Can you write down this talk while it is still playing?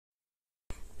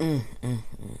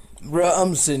Bro,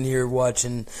 I'm sitting here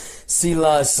watching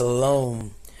Sila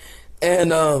Salome,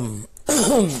 and it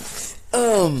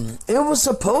was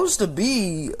supposed to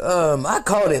be I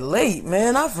called it late,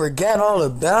 man. I forgot all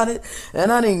about it,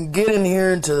 and I didn't get in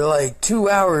here until like 2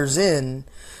 hours in.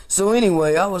 So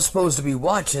anyway, I was supposed to be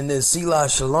watching this Sila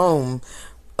Shalom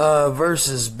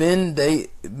versus Ben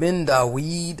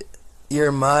Dawid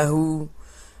Yermahu.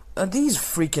 These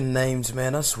freaking names,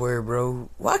 man, I swear, bro.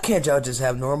 Why can't y'all just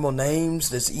have normal names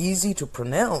that's easy to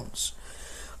pronounce?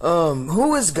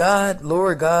 Who is God,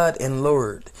 Lord God, and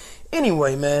Lord?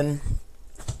 Anyway, man,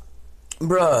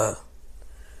 bruh.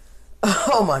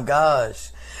 Oh my gosh.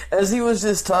 As he was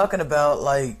just talking about,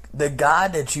 like, the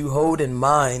God that you hold in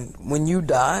mind when you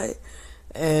die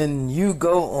and you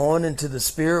go on into the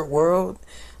spirit world,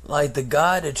 like, the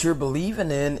God that you're believing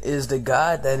in is the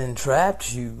God that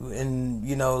entrapped you. And,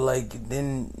 you know, like,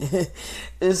 then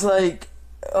it's like,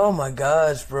 oh my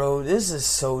gosh, bro, this is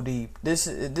so deep. This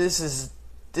is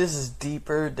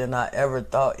deeper than I ever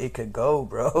thought it could go,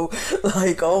 bro.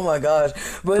 Like, oh my gosh.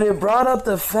 But it brought up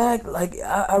the fact, like,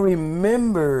 I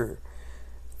remember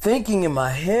thinking in my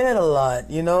head a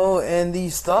lot, you know, and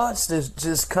these thoughts that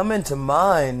just come into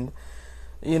mind,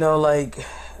 you know, like,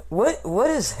 what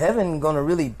is heaven gonna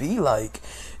really be like?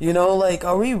 You know, like,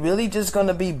 are we really just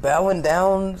gonna be bowing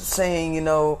down saying, you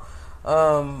know,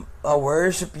 I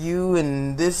worship you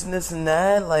and this and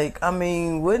that? Like, I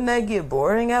mean, wouldn't that get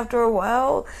boring after a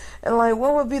while? And like,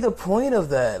 what would be the point of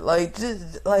that? Like,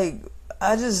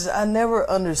 I never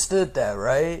understood that,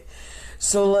 right?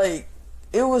 So like,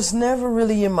 it was never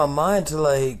really in my mind to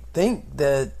like think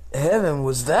that heaven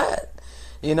was that,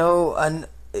 you know. And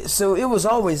so it was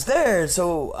always there.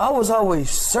 So I was always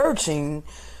searching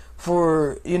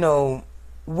for, you know,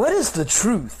 what is the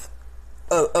truth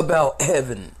about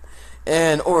heaven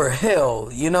and or hell.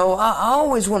 You know, I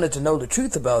always wanted to know the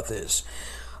truth about this.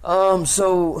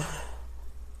 So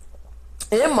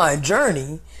in my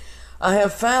journey, I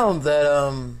have found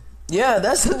that yeah,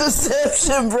 that's a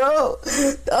deception, bro.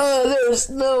 There's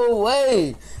no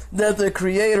way that the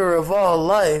creator of all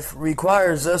life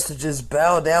requires us to just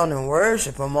bow down and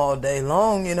worship him all day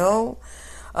long, you know.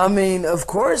 I mean, of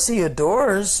course he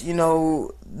adores, you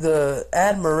know, the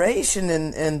admiration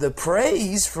and the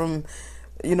praise from,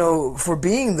 you know, for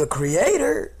being the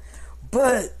creator,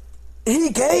 but he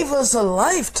gave us a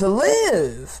life to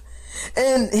live,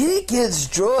 and he gets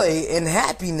joy and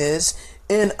happiness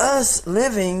in us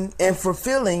living and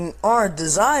fulfilling our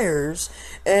desires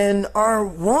and our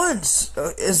wants,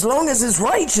 as long as it's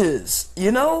righteous,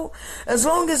 you know, as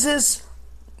long as it's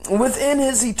within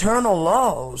his eternal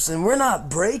laws and we're not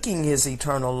breaking his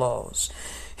eternal laws.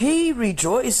 He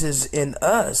rejoices in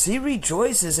us. He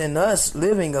rejoices in us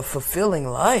living a fulfilling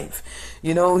life.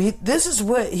 You know, this is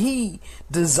what he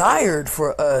desired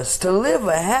for us, to live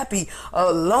a happy,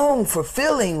 long,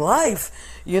 fulfilling life.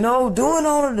 You know, doing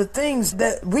all of the things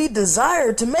that we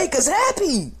desire to make us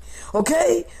happy.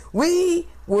 Okay? We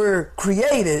were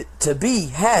created to be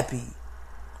happy.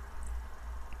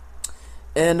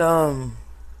 And,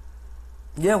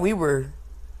 yeah, we were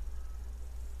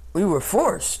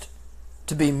forced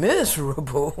to be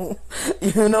miserable.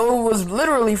 You know, it was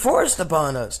literally forced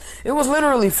upon us. It was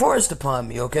literally forced upon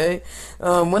me, okay?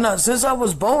 Since I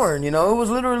was born, you know, it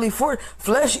was literally forced.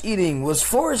 Flesh eating was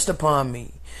forced upon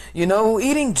me. You know,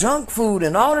 eating junk food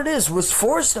and all of this was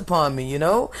forced upon me, you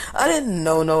know. I didn't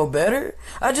know no better.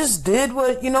 I just did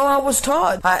what, you know, I was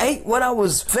taught. I ate what I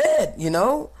was fed, you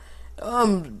know.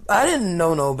 I didn't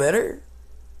know no better.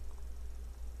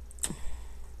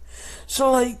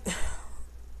 So, like,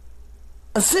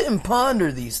 I sit and ponder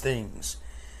these things.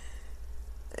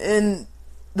 And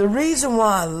the reason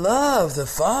why I love the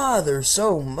Father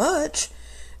so much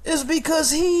is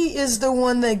because he is the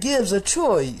one that gives a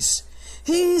choice.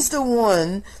 He's the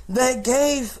one that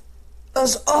gave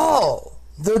us all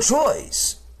the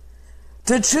choice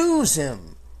to choose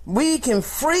him. We can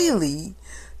freely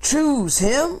choose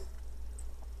him,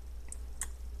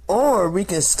 or we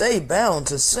can stay bound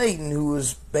to Satan, who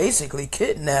has basically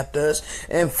kidnapped us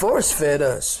and force-fed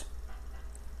us.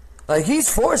 Like, he's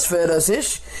force-fed us.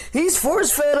 He's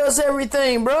force-fed us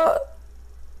everything, bro.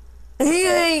 He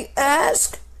ain't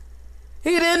asked.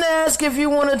 He didn't ask if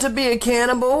you wanted to be a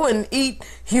cannibal and eat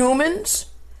humans.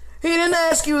 He didn't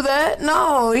ask you that.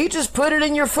 No, he just put it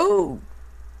in your food.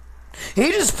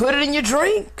 He just put it in your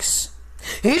drinks.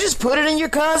 He just put it in your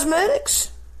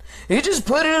cosmetics. He just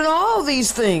put it in all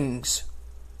these things.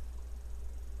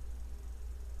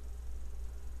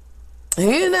 He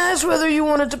didn't ask whether you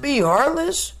wanted to be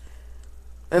heartless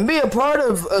and be a part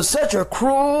of such a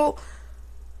cruel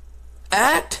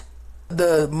act.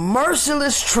 The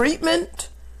merciless treatment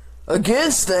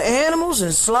against the animals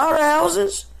in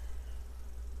slaughterhouses?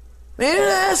 He didn't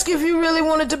ask if you really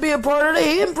wanted to be a part of it.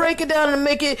 He didn't break it down and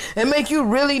make you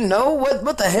really know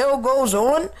what the hell goes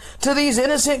on to these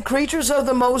innocent creatures of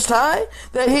the Most High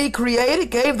that He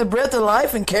created, gave the breath of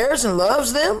life, and cares and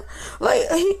loves them. Like,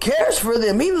 He cares for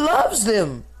them. He loves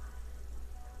them.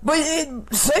 But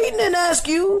Satan didn't ask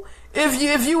you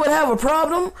if you would have a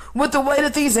problem with the way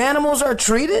that these animals are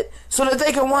treated so that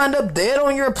they can wind up dead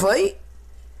on your plate.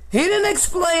 He didn't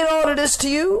explain all of this to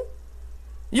you.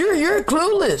 You're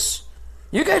clueless.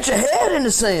 You got your head in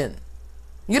the sand.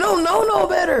 You don't know no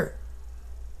better.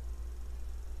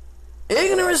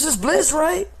 Ignorance is bliss,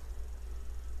 right?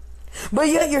 But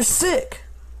yet you're sick.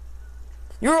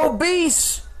 You're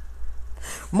obese.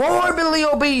 Morbidly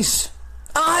obese.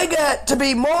 I got to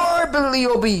be morbidly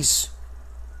obese.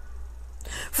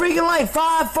 Freaking like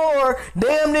 5'4",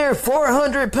 damn near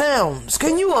 400 pounds.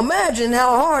 Can you imagine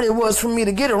how hard it was for me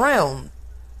to get around?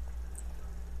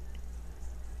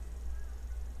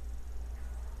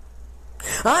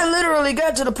 I literally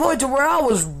got to the point to where I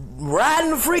was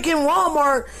riding the freaking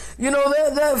Walmart,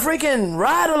 that freaking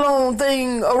ride-along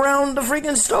thing around the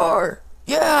freaking store.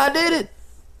 Yeah, I did it.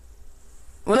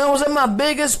 When I was at my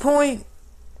biggest point,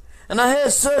 and I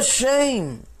had such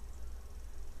shame.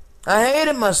 I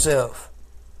hated myself.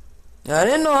 I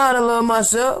didn't know how to love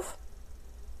myself.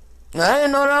 I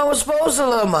didn't know that I was supposed to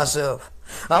love myself.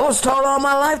 I was taught all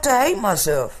my life to hate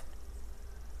myself.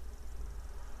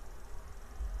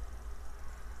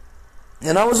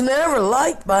 And I was never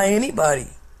liked by anybody,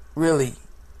 really.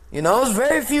 It was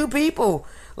very few people.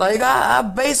 Like, I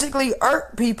basically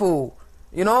irked people.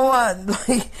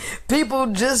 People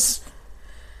just,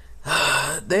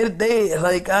 I'm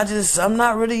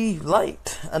not really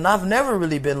liked. And I've never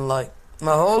really been liked.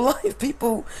 My whole life,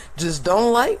 people just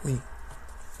don't like me.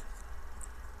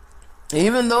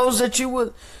 Even those that you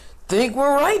would think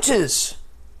were righteous.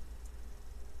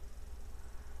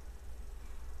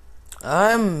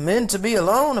 I'm meant to be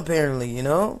alone, apparently,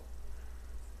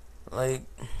 Like,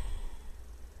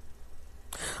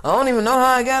 I don't even know how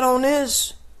I got on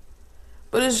this.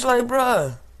 But it's like,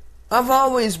 bruh, I've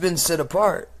always been set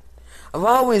apart. I've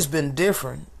always been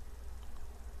different.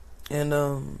 And,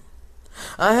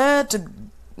 I had to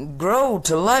grow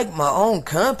to like my own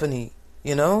company,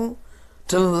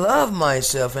 to love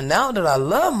myself. And now that I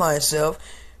love myself,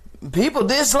 people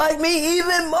dislike me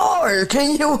even more.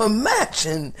 Can you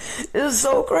imagine? It's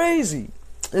so crazy.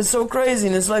 It's so crazy.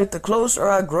 And it's like the closer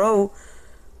I grow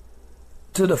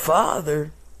to the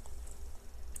Father,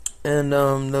 and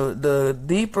the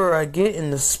deeper I get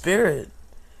in the Spirit,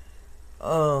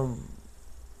 the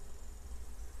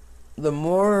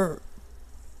more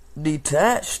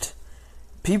detached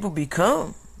people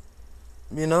become,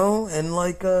 and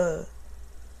like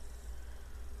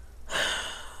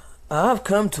I've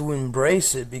come to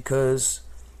embrace it because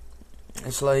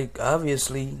it's like,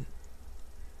 obviously,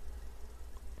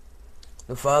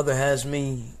 the Father has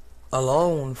me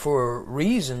alone for a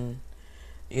reason,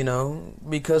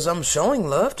 because I'm showing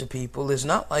love to people. It's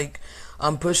not like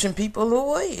I'm pushing people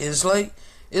away.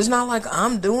 It's not like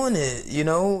I'm doing it,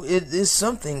 It is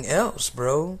something else,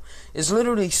 bro. It's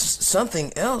literally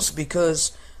something else,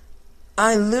 because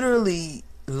I literally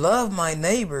love my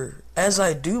neighbor as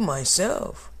I do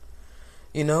myself.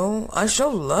 I show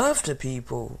love to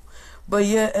people, but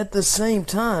yet at the same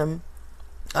time,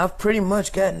 I've pretty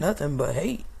much got nothing but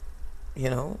hate.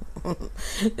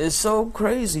 It's so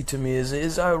crazy to me.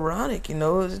 It's ironic,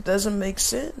 it doesn't make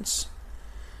sense.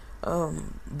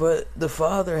 But the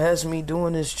Father has me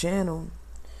doing this channel,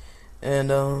 and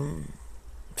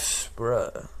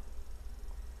bruh,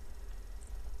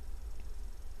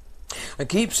 I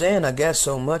keep saying I got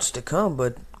so much to come,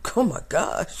 but oh my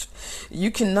gosh, you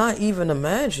cannot even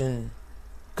imagine,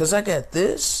 because I got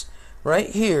this right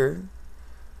here.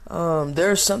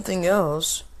 There's something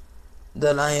else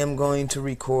that I am going to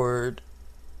record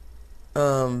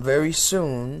very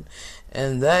soon,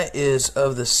 and that is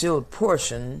of the sealed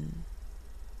portion.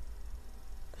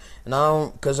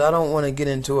 And because I don't want to get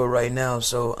into it right now,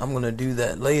 so I'm going to do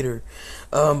that later.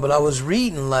 But I was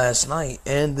reading last night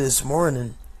and this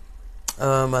morning.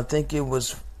 I think it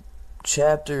was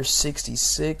chapter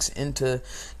 66 into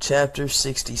chapter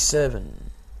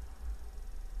 67.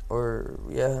 Or,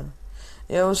 yeah,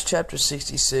 it was chapter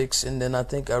 66, and then I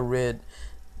think I read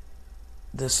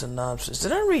the synopsis.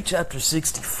 Did I read chapter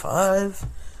 65?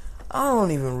 I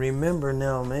don't even remember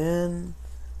now, man.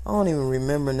 I don't even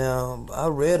remember now. I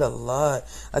read a lot.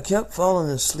 I kept falling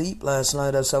asleep last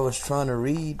night as I was trying to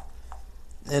read.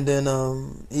 And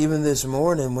then even this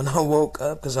morning when I woke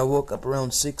up, because I woke up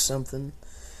around 6 something,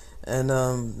 And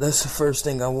that's the first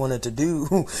thing I wanted to do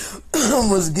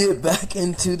was get back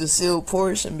into the sealed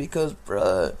portion because,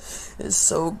 bruh, it's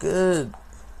so good.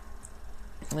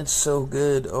 It's so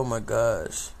good. Oh my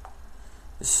gosh.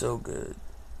 It's so good.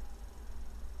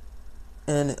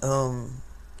 And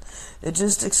it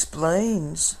just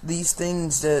explains these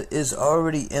things that is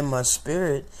already in my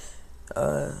spirit.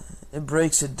 It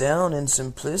breaks it down in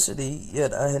simplicity,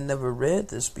 yet I had never read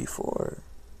this before.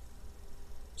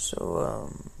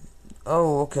 So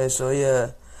oh, okay, so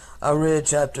yeah, I read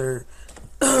chapter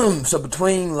so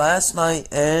between last night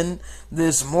and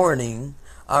this morning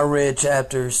I read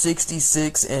chapter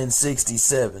 66 and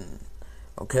 67.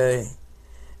 Okay?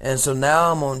 And so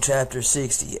now I'm on chapter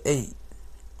 68.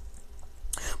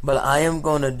 But I am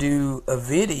going to do a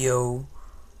video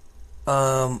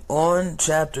on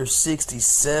chapter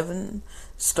 67,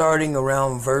 starting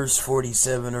around verse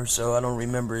 47 or so. I don't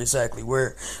remember exactly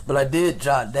where, but I did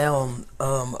jot down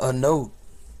a note.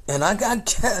 And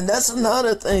that's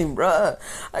another thing, bruh.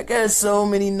 I got so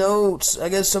many notes.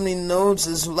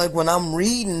 It's like when I'm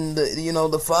reading,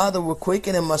 the Father will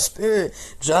quicken in my spirit.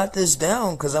 Jot this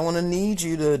down, because I want to need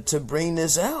you to bring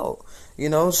this out.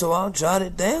 So I'll jot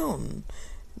it down.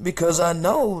 Because I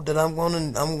know that I'm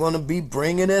gonna be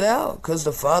bringing it out, because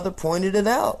the Father pointed it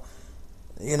out,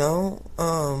 and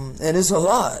it's a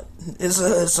lot. It's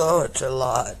such a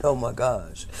lot. Oh my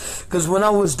gosh! Because when I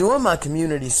was doing my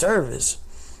community service,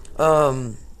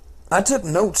 I took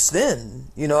notes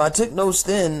then. I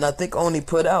think I only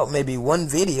put out maybe one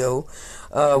video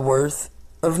worth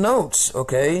of notes.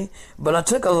 Okay, but I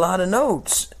took a lot of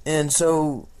notes, and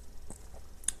so.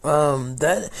 And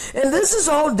this is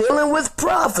all dealing with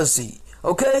prophecy,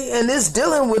 okay? And it's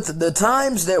dealing with the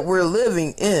times that we're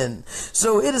living in.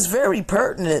 So it is very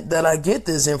pertinent that I get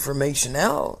this information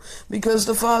out, because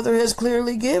the Father has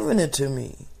clearly given it to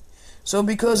me. So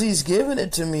because He's given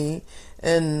it to me,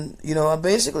 and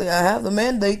I have the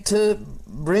mandate to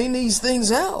bring these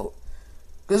things out,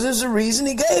 because there's a reason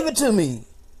He gave it to me.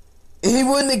 He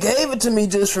wouldn't have gave it to me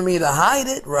just for me to hide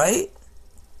it, right?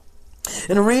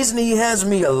 And the reason He has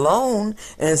me alone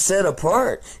and set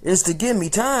apart is to give me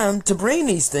time to bring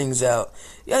these things out.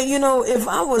 Yeah, if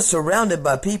I was surrounded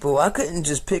by people, I couldn't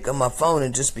just pick up my phone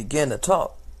and just begin to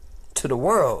talk to the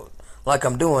world like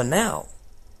I'm doing now.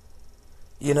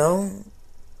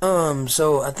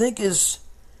 So I think this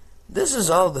is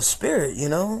all the Spirit,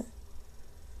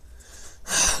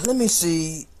 Let me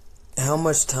see how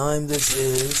much time this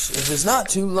is. If it's not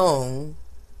too long,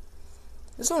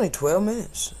 it's only 12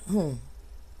 minutes.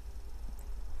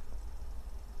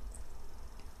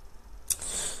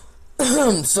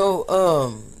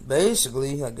 So,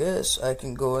 basically, I guess I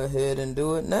can go ahead and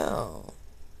do it now.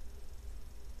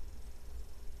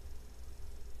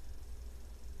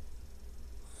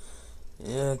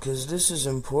 Yeah, because this is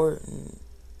important.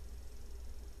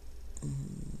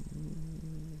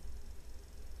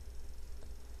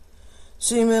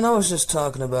 See, man, I was just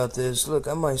talking about this. Look,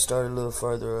 I might start a little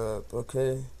farther up,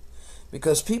 okay?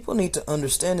 Because people need to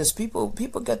understand this. People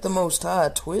got the Most High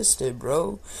twisted,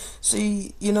 bro.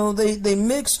 See, they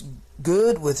mixed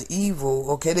good with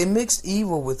evil, okay? They mixed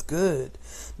evil with good.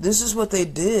 This is what they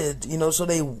did, so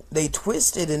they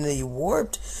twisted and they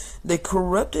warped. They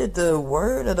corrupted the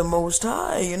word of the Most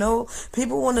High,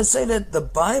 People want to say that the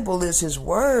Bible is His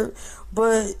word,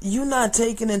 but you're not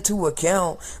taking into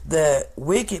account that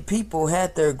wicked people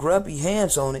had their grubby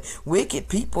hands on it. Wicked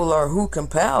people are who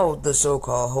compiled the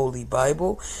so-called Holy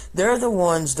Bible. They're the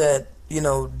ones that,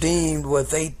 deemed what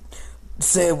they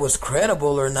said was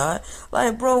credible or not.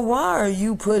 Like, bro, why are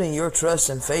you putting your trust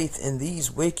and faith in these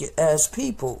wicked ass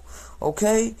people?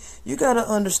 Okay? You gotta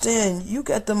understand, you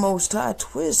got the Most High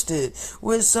twisted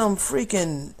with some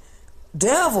freaking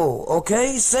devil,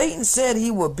 okay? Satan said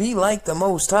he would be like the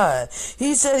Most High.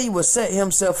 He said he would set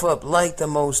himself up like the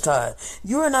Most High.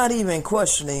 You're not even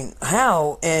questioning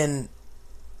how and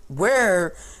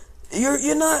where.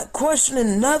 You're not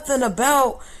questioning nothing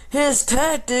about his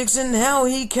tactics and how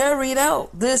he carried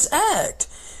out this act.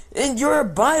 And your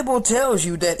Bible tells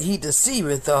you that he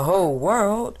deceiveth the whole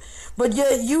world, but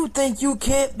yet you think you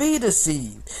can't be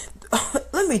deceived.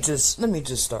 Let me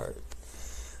just start.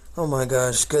 Oh my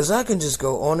gosh, because I can just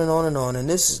go on and on and on, and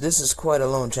this is quite a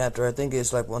long chapter. I think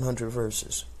it's like 100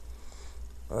 verses.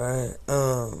 All right.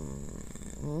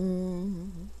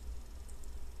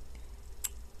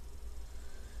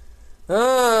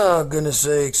 Oh, goodness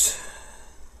sakes.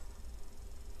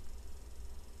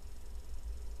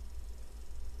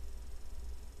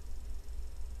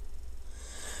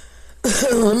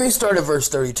 Let me start at verse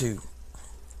 32.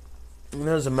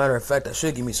 As a matter of fact, I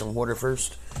should give me some water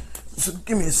first. So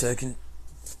give me a second.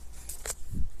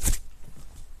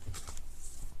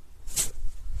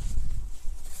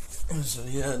 So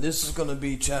yeah, this is going to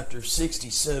be chapter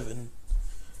 67,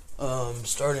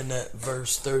 starting at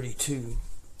verse 32.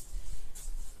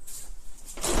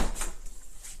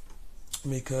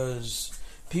 Because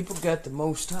people got the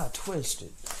Most High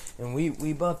twisted, and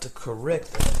we about to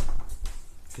correct that.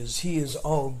 Because He is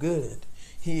all good.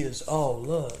 He is all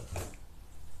love.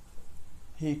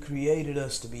 He created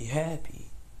us to be happy.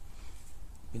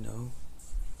 You know,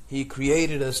 He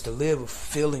created us to live a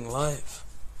fulfilling life.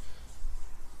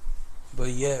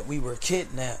 But yet we were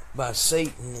kidnapped by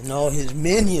Satan and all his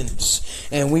minions,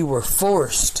 and we were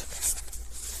forced.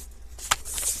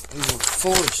 We were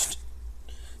forced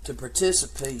to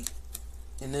participate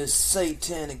in this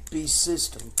satanic beast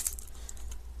system.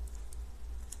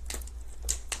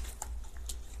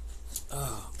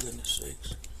 Oh, goodness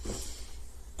sakes.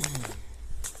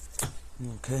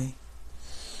 Okay.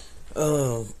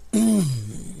 Hold on.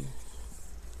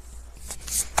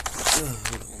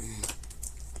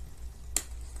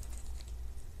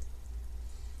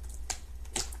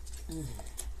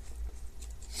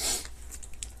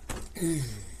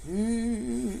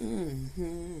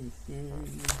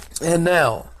 And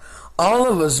now,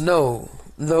 all of us know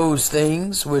those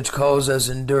things which cause us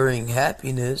enduring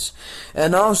happiness,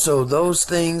 and also those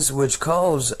things which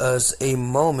cause us a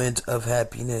moment of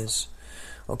happiness.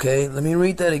 Okay, let me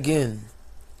read that again.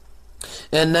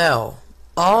 And now,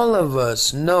 all of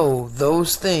us know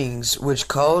those things which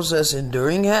cause us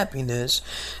enduring happiness,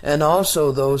 and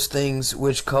also those things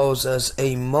which cause us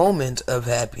a moment of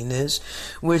happiness,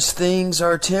 which things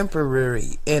are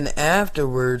temporary, and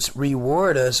afterwards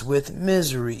reward us with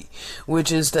misery,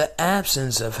 which is the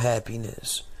absence of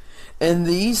happiness. And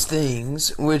these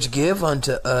things which give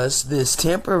unto us this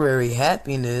temporary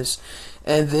happiness,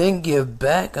 and then give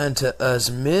back unto us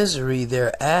misery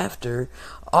thereafter,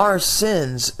 are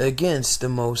sins against the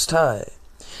Most High.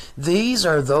 These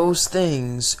are those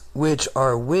things which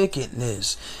are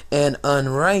wickedness and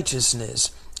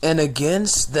unrighteousness, and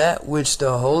against that which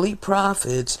the holy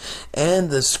prophets and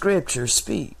the scriptures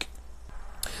speak.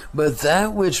 But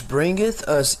that which bringeth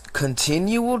us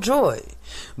continual joy,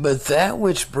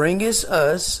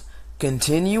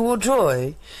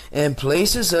 and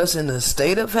places us in a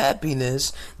state of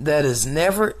happiness that is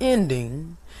never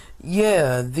ending,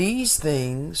 yeah, these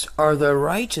things are the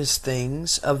righteous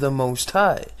things of the Most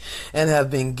High, and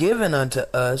have been given unto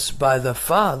us by the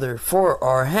Father for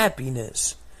our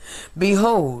happiness.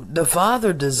 Behold, the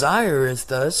Father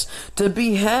desireth us to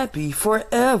be happy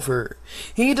forever.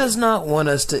 He does not want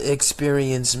us to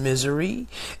experience misery,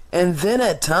 and then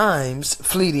at times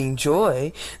fleeting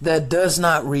joy that does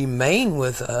not remain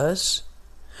with us.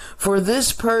 For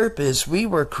this purpose we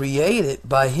were created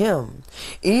by Him,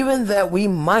 even that we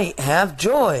might have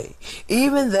joy,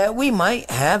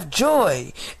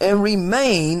 and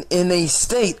remain in a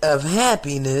state of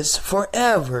happiness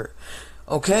forever.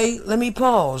 Okay, let me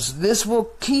pause. This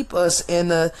will keep us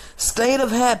in a state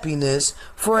of happiness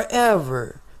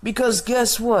forever. Because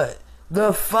guess what?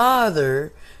 The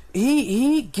Father,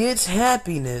 He gets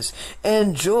happiness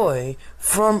and joy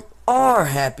from our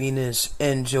happiness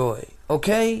and joy.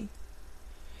 Okay?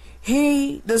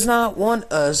 He does not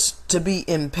want us to be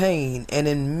in pain and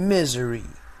in misery.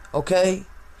 Okay?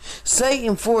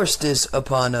 Satan forced this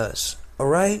upon us.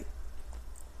 Alright?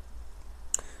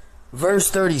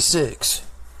 Verse 36.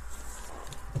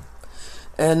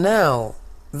 And now,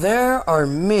 there are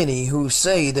many who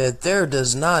say that there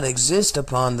does not exist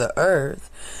upon the earth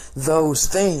those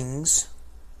things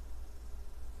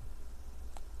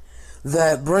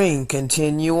that bring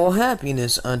continual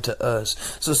happiness unto us.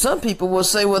 So some people will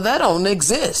say, well, that don't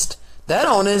exist. That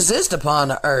don't exist upon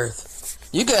the earth.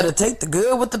 You got to take the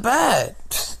good with the bad.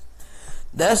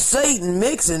 That's Satan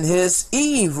mixing his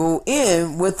evil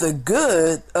in with the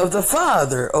good of the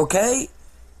Father, okay?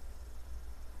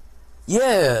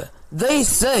 Yeah, they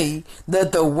say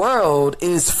that the world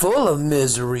is full of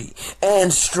misery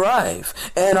and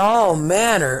strife and all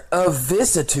manner of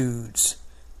vicissitudes.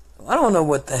 I don't know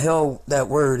what the hell that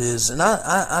word is, and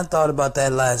I thought about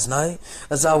that last night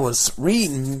as I was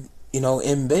reading,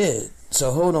 in bed.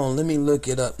 So hold on, let me look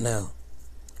it up now,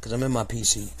 because I'm in my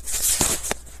PC.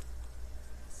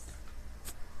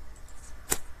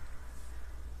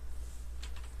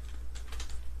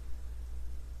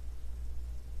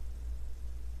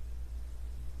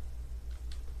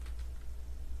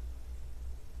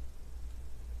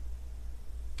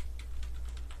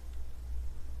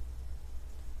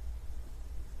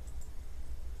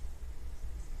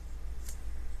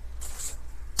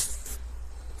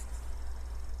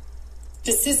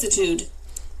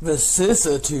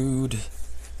 Vicissitude.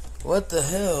 What the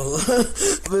hell?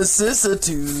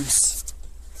 Vicissitudes.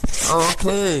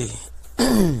 Okay.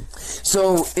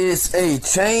 So it's a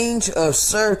change of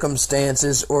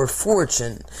circumstances or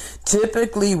fortune,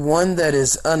 typically one that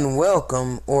is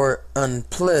unwelcome or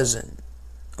unpleasant.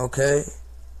 Okay?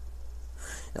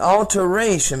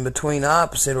 Alteration between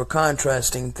opposite or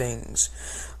contrasting things.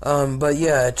 But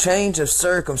yeah, a change of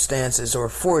circumstances or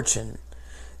fortune,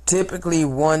 typically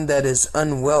one that is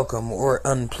unwelcome or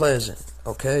unpleasant.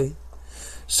 Okay?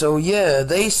 So yeah,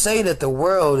 they say that the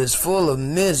world is full of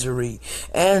misery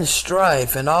and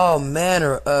strife and all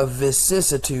manner of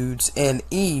vicissitudes and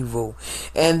evil,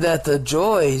 and that the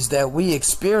joys that we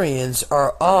experience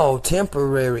are all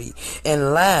temporary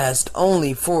and last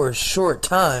only for a short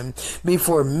time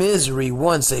before misery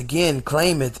once again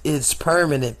claimeth its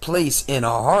permanent place in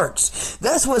our hearts.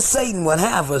 That's what Satan would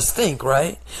have us think,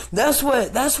 right? That's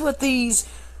what these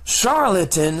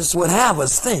charlatans would have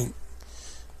us think.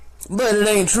 But it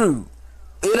ain't true.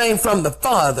 It ain't from the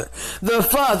Father. The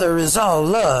Father is all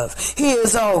love. He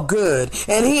is all good.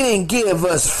 And He didn't give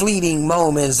us fleeting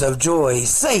moments of joy.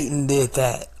 Satan did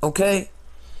that. Okay?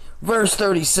 Verse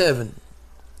 37.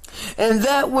 And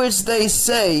that which they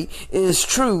say is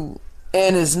true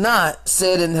and is not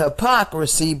said in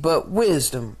hypocrisy but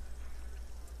wisdom.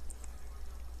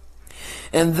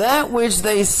 And that which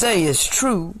they say is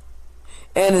true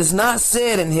and is not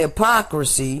said in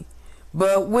hypocrisy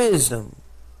but wisdom.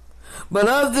 But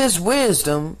of this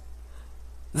wisdom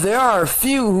there are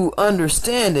few who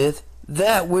understandeth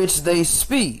that which they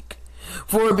speak.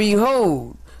 For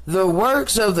behold, the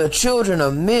works of the children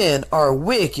of men are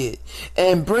wicked,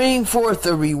 and bring forth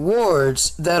the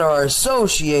rewards that are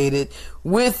associated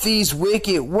with these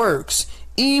wicked works,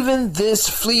 even this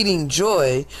fleeting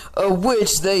joy of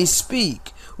which they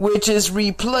speak, which is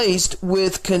replaced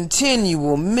with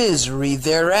continual misery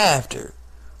thereafter.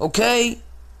 Okay?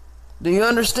 Do you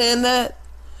understand that?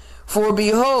 For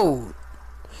behold,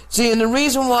 see, and the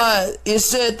reason why it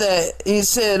said that, it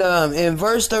said in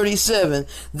verse 37,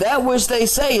 that which they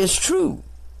say is true.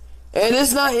 And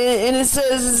it's not, and it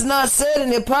says it's not said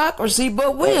in hypocrisy,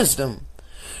 but wisdom.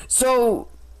 So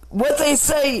what they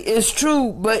say is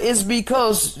true, but it's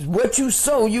because what you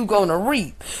sow, you're gonna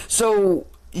reap. So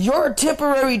your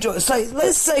temporary joy,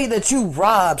 let's say that you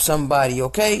rob somebody,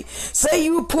 okay? Say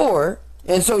you poor.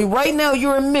 And so right now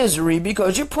you're in misery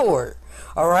because you're poor,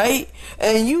 all right?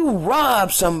 And you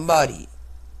rob somebody.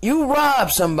 You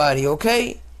rob somebody,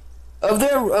 okay? Of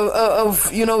their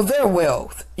their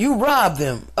wealth. You rob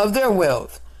them of their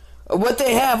wealth. What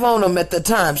they have on them at the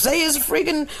time. Say it's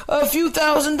freaking a few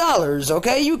 $1,000s,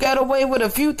 okay? You got away with a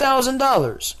few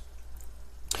 $1,000s.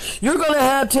 You're going to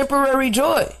have temporary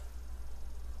joy.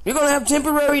 You're going to have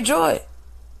temporary joy.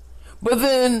 But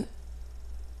then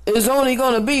is only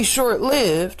going to be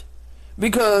short-lived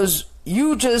because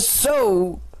you just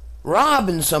sowed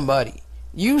robbing somebody.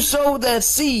 You sowed that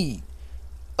seed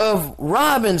of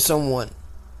robbing someone.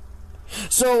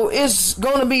 So it's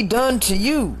going to be done to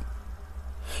you.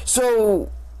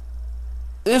 So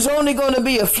there's only going to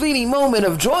be a fleeting moment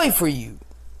of joy for you.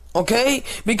 Okay?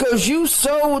 Because you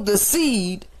sowed the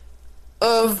seed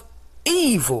of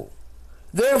evil.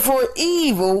 Therefore,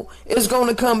 evil is going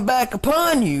to come back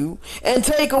upon you and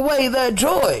take away that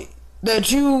joy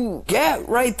that you got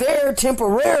right there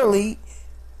temporarily,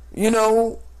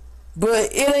 but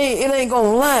it ain't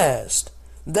going to last.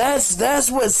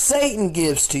 That's what Satan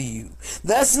gives to you.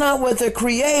 That's not what the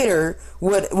Creator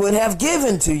would have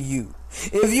given to you.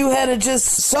 If you had to just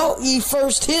sought ye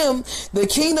first Him, the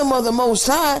kingdom of the Most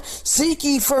High, seek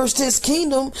ye first His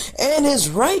kingdom and His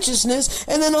righteousness,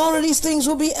 and then all of these things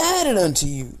will be added unto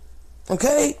you.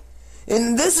 Okay?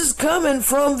 And this is coming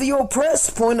from the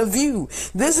oppressed point of view.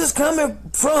 This is coming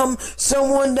from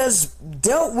someone that's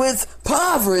dealt with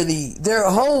poverty their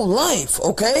whole life.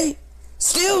 Okay?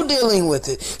 Still dealing with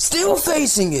it. Still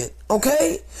facing it.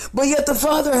 Okay? But yet the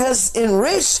Father has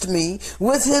enriched me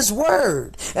with His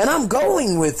word. And I'm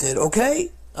going with it,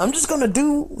 okay? I'm just going to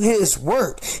do His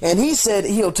work. And He said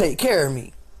He'll take care of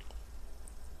me.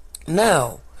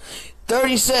 Now,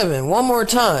 37, one more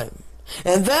time.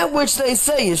 And that which they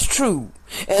say is true,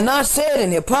 and not said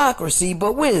in hypocrisy,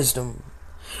 but wisdom.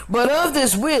 But of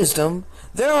this wisdom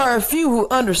there are a few who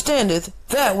understandeth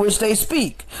that which they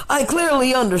speak. I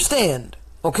clearly understand.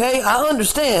 Okay? I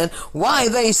understand why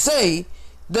they say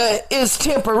that it's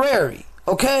temporary.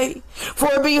 Okay?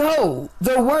 For behold,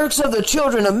 the works of the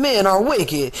children of men are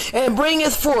wicked, and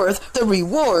bringeth forth the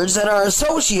rewards that are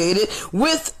associated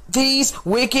with these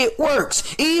wicked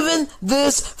works, even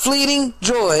this fleeting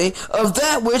joy of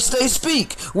that which they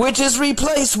speak, which is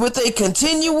replaced with a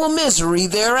continual misery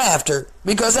thereafter,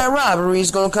 because that robbery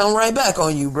is going to come right back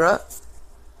on you, bruh.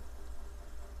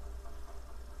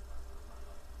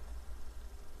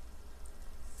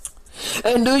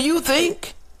 And do you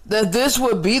think that this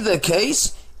would be the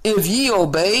case if ye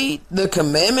obeyed the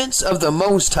commandments of the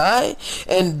Most High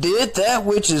and did that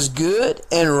which is good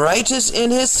and righteous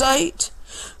in his sight?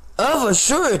 Of a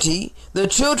surety, the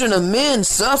children of men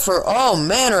suffer all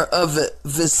manner of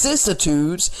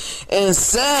vicissitudes and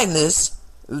sadness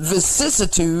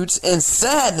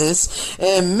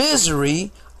and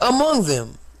misery among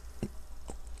them.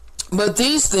 But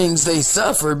these things they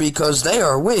suffer because they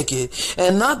are wicked,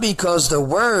 and not because the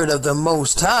word of the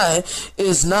Most High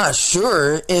is not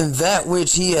sure in that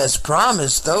which he has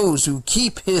promised those who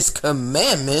keep his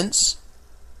commandments.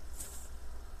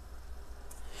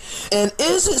 And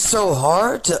is it so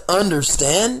hard to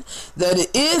understand that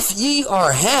if ye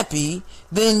are happy,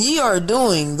 then ye are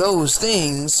doing those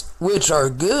things which are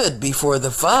good before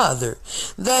the Father?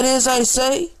 That is, I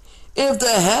say, if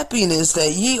the happiness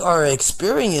that ye are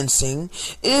experiencing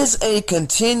is a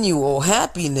continual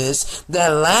happiness that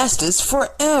lasteth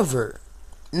forever.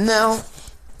 Now,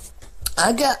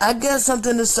 I got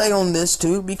something to say on this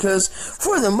too, because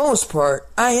for the most part,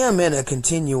 I am in a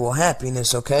continual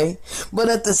happiness, okay? But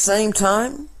at the same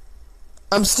time,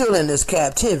 I'm still in this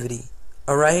captivity,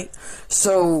 alright?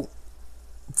 So,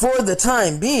 for the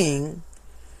time being,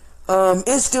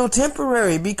 it's still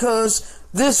temporary, because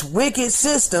this wicked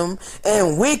system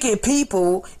and wicked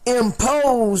people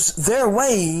impose their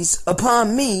ways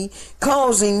upon me,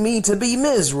 causing me to be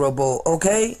miserable,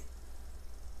 okay?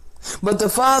 But the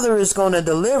Father is going to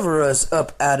deliver us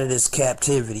up out of this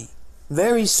captivity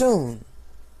very soon.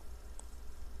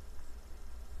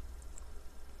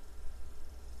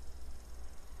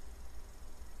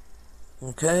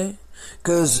 Okay?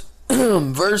 Because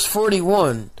verse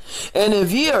 41, and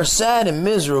if ye are sad and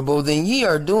miserable, then ye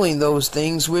are doing those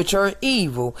things which are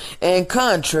evil and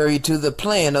contrary to the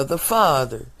plan of the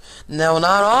Father. Now,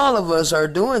 not all of us are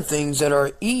doing things that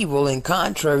are evil and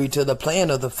contrary to the plan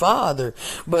of the Father,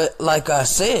 but like I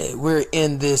said, we're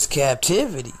in this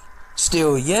captivity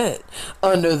still yet,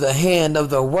 under the hand of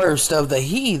the worst of the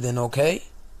heathen, okay?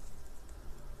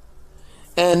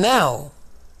 And now,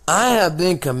 I have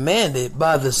been commanded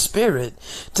by the Spirit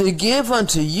to give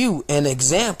unto you an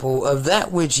example of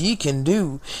that which ye can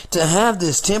do to have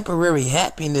this temporary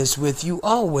happiness with you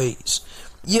always.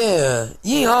 Yeah,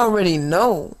 ye already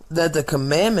know that the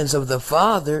commandments of the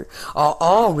Father are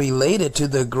all related to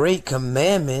the great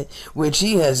commandment which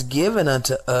he has given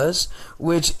unto us,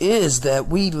 which is that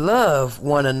we love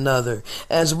one another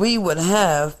as we would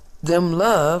have them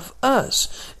love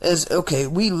us.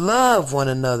 We love one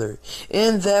another,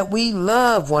 in that we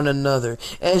love one another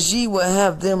as ye would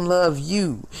have them love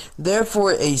you.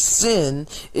 Therefore a sin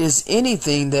is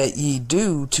anything that ye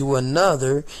do to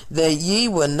another that ye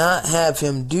would not have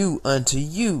him do unto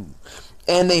you.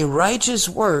 And a righteous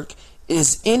work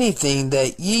is anything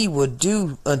that ye would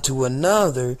do unto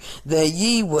another that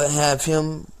ye would have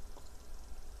him.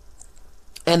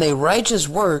 And a righteous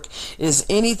work is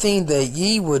anything that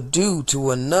ye would do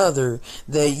to another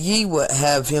that ye would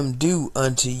have him do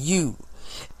unto you.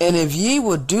 And if ye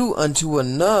would do unto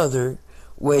another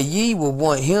what ye would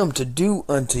want him to do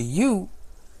unto you,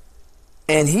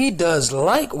 and he does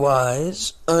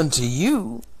likewise unto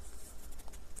you,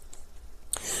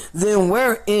 then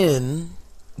wherein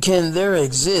can there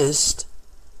exist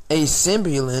a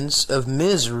semblance of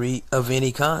misery of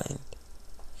any kind?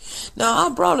 Now, I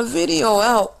brought a video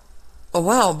out a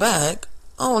while back.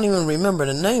 I don't even remember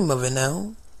the name of it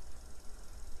now.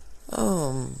 I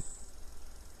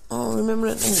don't remember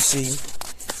it. Let me see.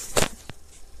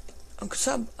 Because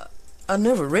I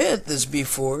never read this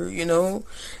before, you know.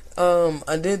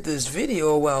 I did this video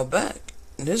a while back.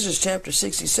 This is chapter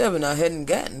 67. I hadn't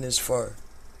gotten this far.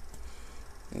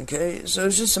 Okay, so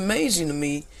it's just amazing to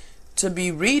me to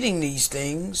be reading these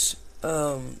things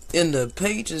in the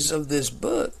pages of this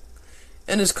book.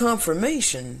 And it's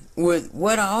confirmation with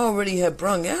what I already have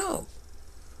brung out.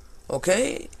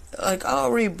 Okay? Like, I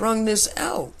already brung this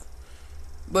out.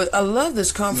 But I love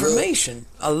this confirmation.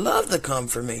 I love the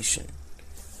confirmation.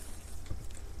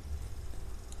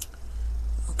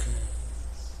 Okay.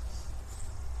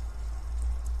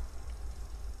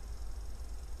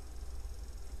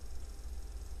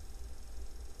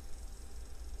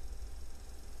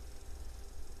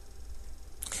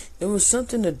 It was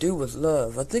something to do with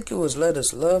love. I think it was let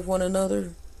us love one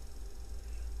another.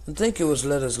 I'm thinking it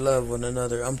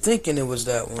was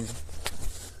that one.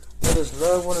 Let us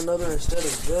love one another instead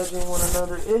of judging one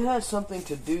another. It has something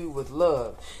to do with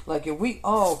love. Like, if we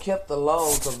all kept the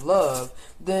laws of love,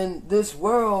 then this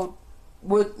world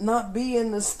would not be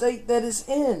in the state that it's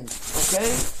in.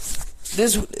 Okay?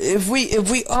 if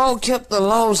we all kept the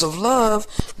laws of love,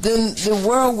 then the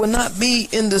world would not be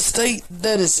in the state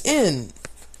that it's in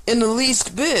the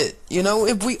least bit. You know,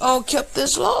 if we all kept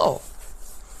this law,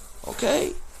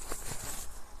 okay.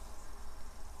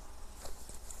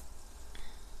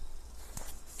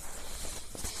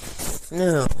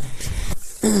 Now,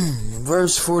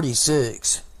 verse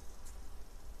 46.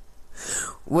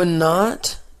 Would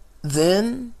not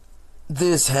then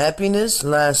this happiness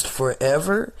last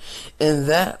forever in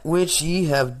that which ye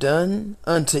have done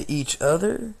unto each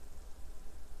other?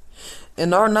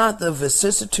 And are not the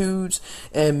vicissitudes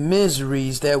and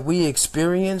miseries that we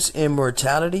experience in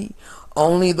mortality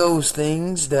only those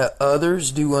things that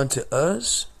others do unto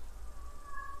us?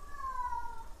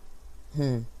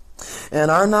 And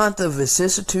are not the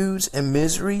vicissitudes and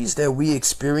miseries that we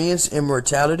experience in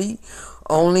mortality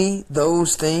only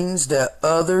those things that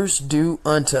others do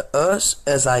unto us,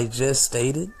 as I just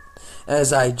stated,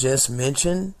 as I just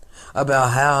mentioned, about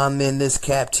how I'm in this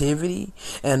captivity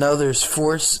and others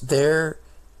force their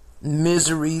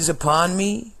miseries upon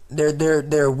me,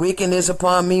 their wickedness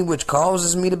upon me, which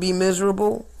causes me to be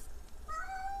miserable?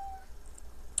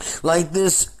 Like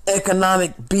this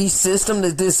economic beast system,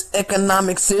 this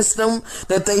economic system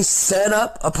that they set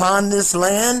up upon this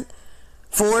land,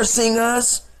 forcing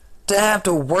us to have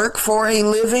to work for a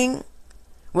living,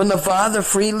 when the Father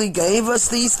freely gave us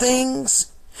these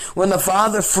things, when the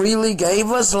Father freely gave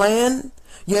us land,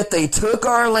 yet they took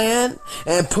our land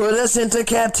and put us into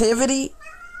captivity.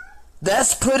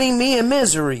 That's putting me in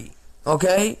misery,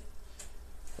 okay?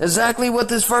 Exactly what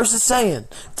this verse is saying.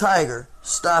 Tiger,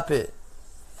 stop it.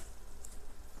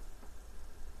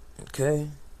 Okay.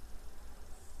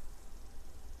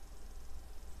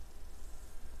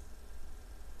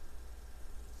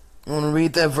 I want to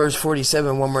read that verse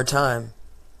 47 one more time.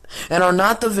 And are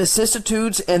not the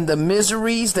vicissitudes and the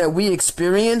miseries that we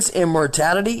experience in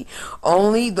mortality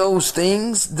only those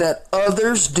things that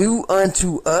others do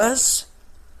unto us?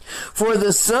 For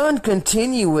the sun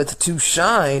continueth to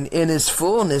shine in his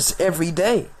fullness every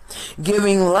day,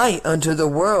 giving light unto the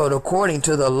world according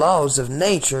to the laws of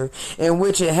nature in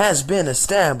which it has been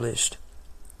established.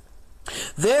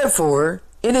 Therefore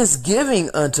it is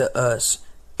giving unto us,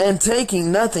 and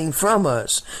taking nothing from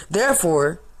us.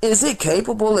 Therefore is it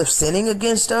capable of sinning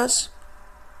against us?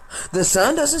 The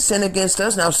sun doesn't sin against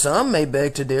us. Now some may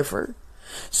beg to differ.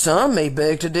 Some may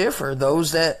beg to differ.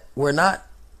 Those that were not,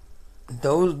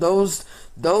 those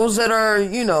that are,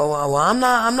 you know, well, I'm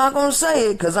not going to say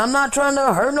it because I'm not trying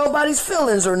to hurt nobody's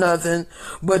feelings or nothing,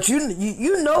 but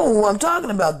you know who I'm talking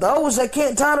about. Those that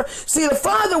can't tolerate. See, the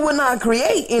Father would not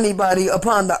create anybody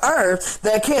upon the earth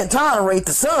that can't tolerate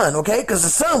the sun, okay? Because the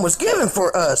sun was given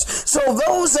for us. So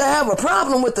those that have a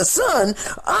problem with the sun,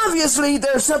 obviously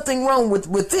there's something wrong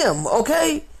with them,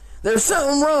 okay? There's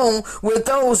something wrong with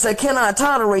those that cannot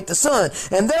tolerate the sun.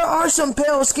 And there are some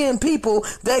pale-skinned people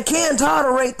that can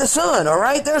tolerate the sun, all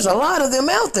right? There's a lot of them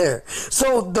out there.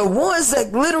 So the ones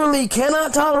that literally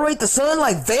cannot tolerate the sun,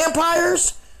 like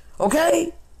vampires,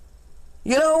 okay?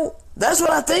 You know, that's what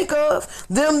I think of.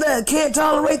 Them that can't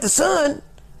tolerate the sun.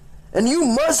 And you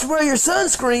must wear your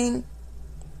sunscreen.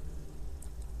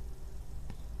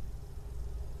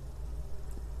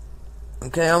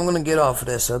 Okay, I'm going to get off of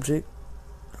that subject.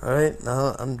 Alright,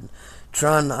 now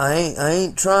I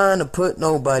ain't trying to put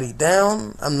nobody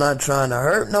down. I'm not trying to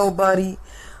hurt nobody.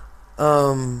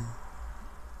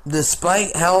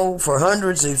 Despite how for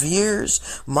hundreds of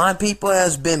years my people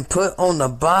has been put on the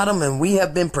bottom and we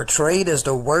have been portrayed as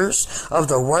the worst of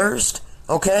the worst,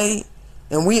 okay?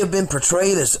 And we have been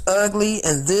portrayed as ugly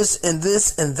and this and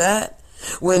this and that,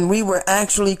 when we were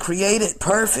actually created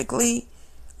perfectly.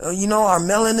 You know, our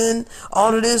melanin,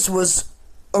 all of this was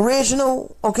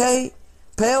original, okay?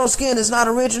 Pale skin is not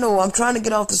original. I'm trying to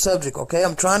get off the subject, okay?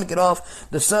 I'm trying to get off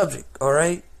the subject,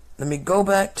 alright? Let me go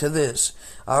back to this.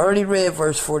 I already read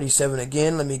verse 47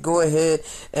 again. Let me go ahead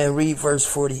and read verse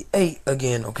 48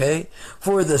 again, okay?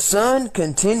 For the sun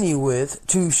continueth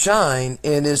to shine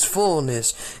in his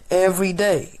fullness every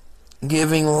day,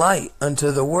 giving light unto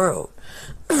the world,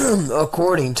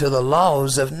 according to the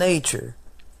laws of nature,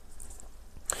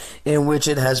 in which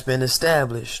it has been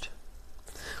established.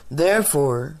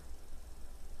 Therefore,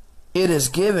 it is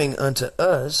giving unto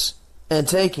us, and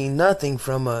taking nothing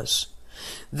from us.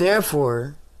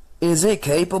 Therefore, is it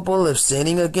capable of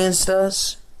sinning against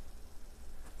us?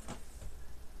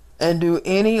 And do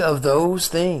any of those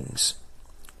things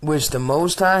which the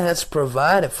Most High has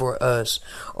provided for us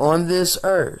on this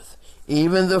earth,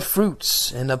 even the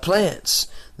fruits and the plants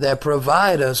that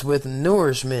provide us with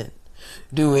nourishment,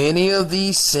 do any of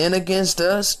these sin against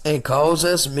us and cause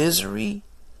us misery?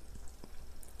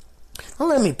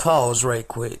 Let me pause right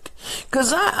quick.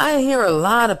 Cause I hear a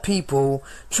lot of people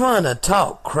trying to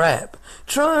talk crap.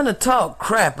 Trying to talk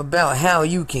crap about how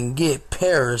you can get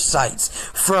parasites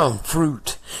from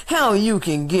fruit. How you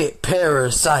can get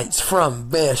parasites from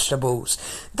vegetables.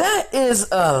 That is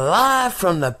a lie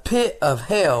from the pit of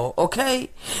hell,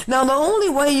 okay? Now the only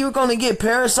way you're gonna get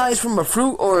parasites from a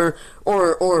fruit or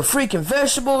freaking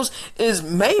vegetables is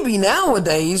maybe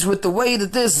nowadays with the way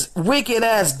that this wicked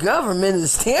ass government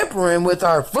is tampering with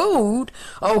our food,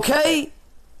 okay?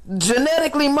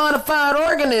 Genetically modified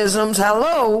organisms,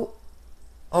 hello?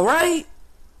 Alright?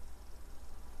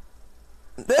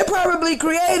 They're probably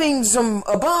creating some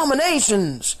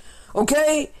abominations,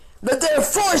 okay? That they're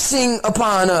forcing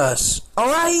upon us,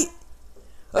 alright?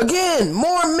 Again,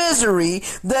 more misery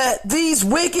that these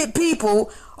wicked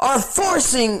people are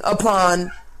forcing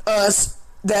upon us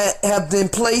that have been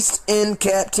placed in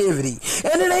captivity.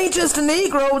 And it ain't just a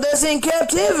Negro that's in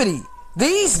captivity.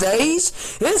 These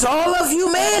days, it's all of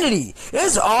humanity.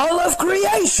 It's all of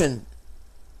creation.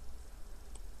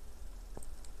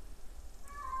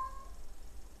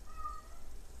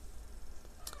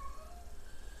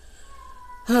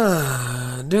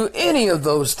 Do any of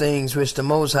those things which the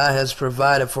Most High has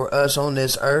provided for us on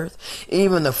this earth,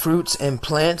 even the fruits and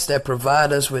plants that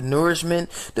provide us with nourishment,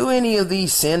 do any of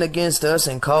these sin against us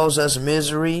and cause us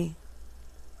misery?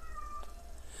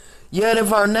 Yet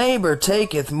if our neighbor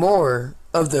taketh more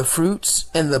of the fruits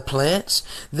and the plants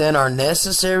than are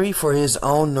necessary for his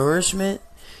own nourishment,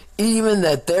 even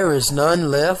that there is none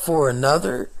left for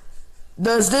another,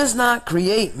 does this not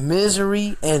create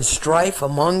misery and strife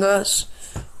among us?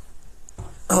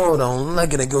 Hold on, I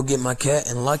gotta go get my cat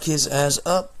and lock his ass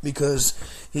up because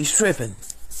he's tripping.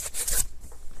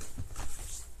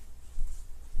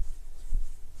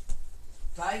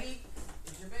 Tiggy,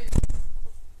 it's your baby.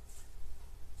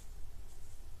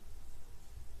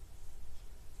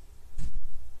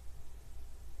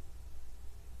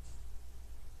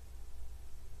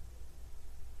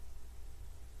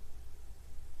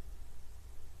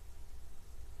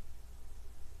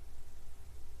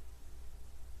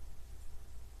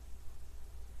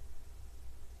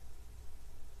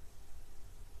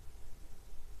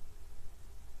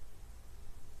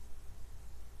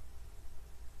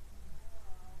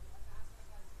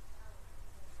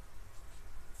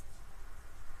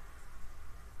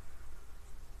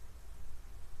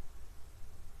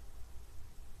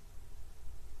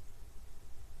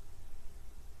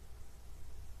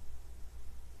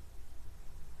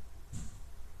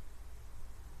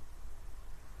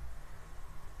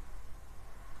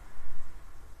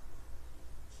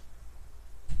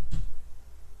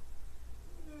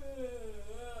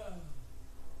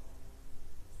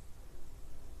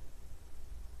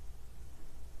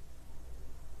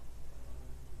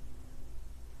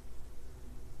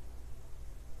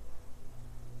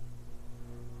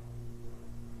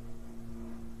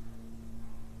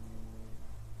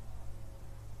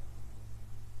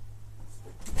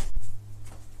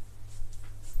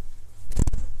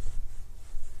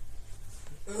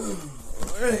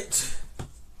 Alright.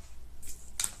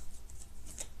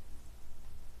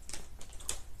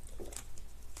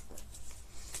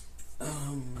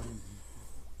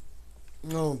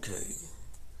 Okay.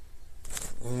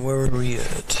 Where are we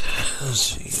at? Let's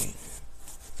see.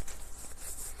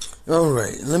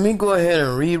 Alright, let me go ahead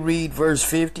and reread verse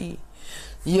 50.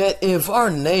 Yet if our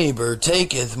neighbor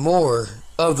taketh more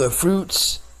of the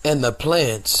fruits and the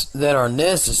plants that are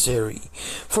necessary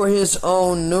for his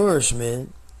own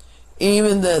nourishment,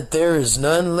 even that there is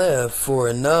none left for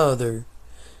another,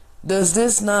 does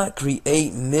this not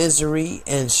create misery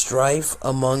and strife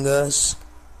among us?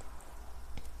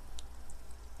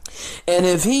 And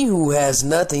if he who has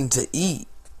nothing to eat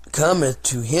cometh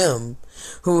to him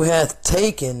who hath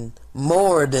taken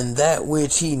more than that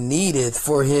which he needeth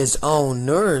for his own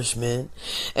nourishment,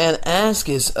 and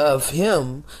asketh of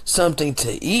him something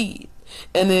to eat,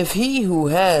 and if he who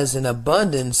has an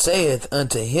abundance saith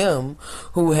unto him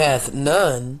who hath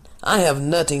none, I have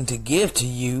nothing to give to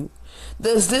you,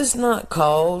 does this not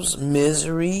cause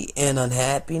misery and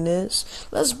unhappiness?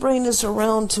 Let's bring this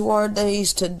around to our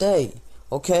days today,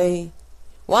 okay?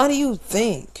 Why do you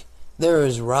think there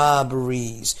is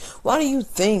robberies? Why do you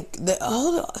think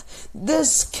that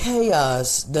this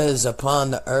chaos that is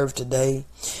upon the earth today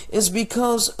is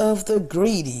because of the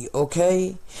greedy,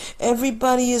 okay?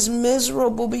 Everybody is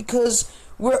miserable because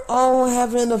we're all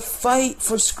having a fight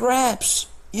for scraps,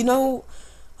 you know?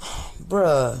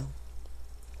 Bruh.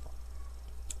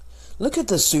 Look at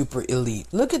the super elite.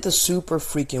 Look at the super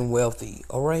freaking wealthy,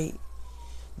 alright?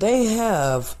 They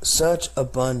have such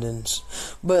abundance,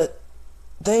 but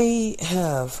they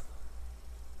have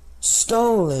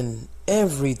stolen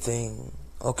everything,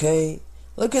 okay?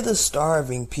 Look at the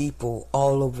starving people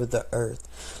all over the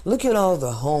earth. Look at all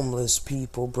the homeless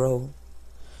people, bro.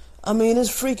 I mean, it's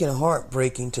freaking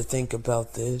heartbreaking to think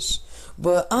about this,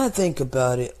 but I think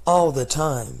about it all the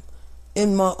time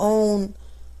in my own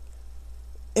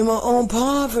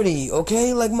poverty,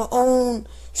 okay? Like my own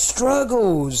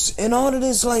struggles and all of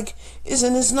this. Like,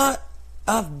 it's not,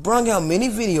 I've brung out many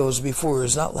videos before.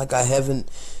 It's not like I haven't,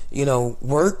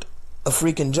 worked a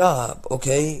freaking job,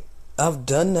 okay? I've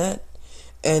done that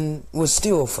and was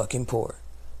still fucking poor.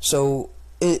 So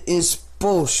it is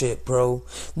bullshit, bro.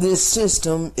 This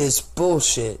system is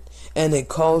bullshit, and it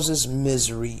causes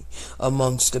misery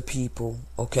amongst the people,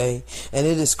 okay? And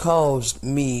it has caused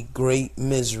me great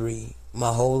misery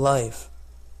my whole life,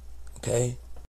 okay?